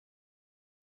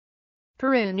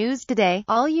Peru News Today,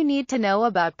 all you need to know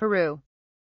about Peru.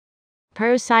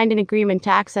 Peru signed an agreement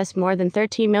to access more than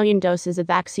 13 million doses of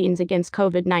vaccines against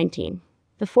COVID-19.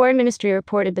 The Foreign Ministry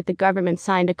reported that the government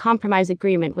signed a compromise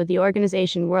agreement with the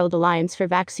organization World Alliance for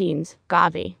Vaccines,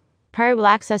 GAVI. Peru will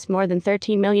access more than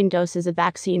 13 million doses of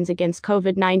vaccines against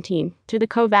COVID-19 through the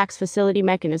Covax Facility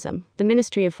mechanism, the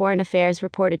Ministry of Foreign Affairs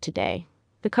reported today.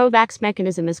 The COVAX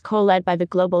mechanism is co-led by the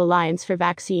Global Alliance for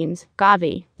Vaccines,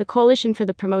 GAVI, the Coalition for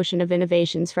the Promotion of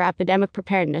Innovations for Epidemic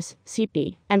Preparedness,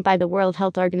 CEPI, and by the World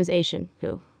Health Organization,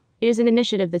 WHO. It is an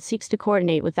initiative that seeks to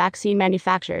coordinate with vaccine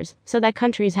manufacturers so that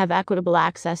countries have equitable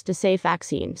access to safe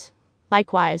vaccines.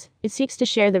 Likewise, it seeks to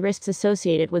share the risks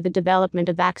associated with the development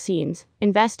of vaccines,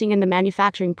 investing in the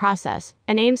manufacturing process,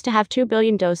 and aims to have 2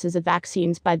 billion doses of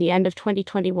vaccines by the end of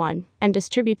 2021, and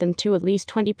distribute them to at least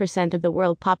 20% of the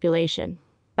world population.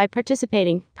 By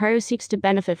participating, Peru seeks to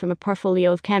benefit from a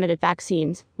portfolio of candidate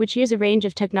vaccines, which use a range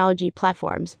of technology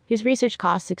platforms whose research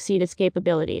costs exceed its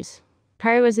capabilities.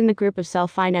 Peru is in the group of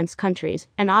self-financed countries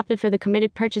and opted for the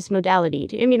committed purchase modality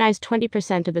to immunize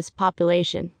 20% of its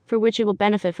population, for which it will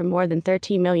benefit from more than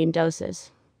 13 million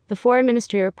doses. The Foreign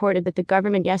Ministry reported that the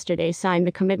government yesterday signed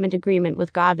the commitment agreement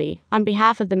with GAVI on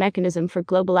behalf of the Mechanism for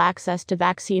Global Access to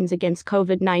Vaccines Against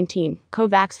COVID-19,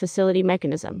 Covax Facility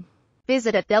mechanism.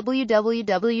 Visit at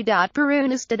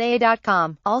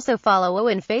www.perunewstoday.com. Also follow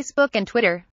on Facebook and Twitter.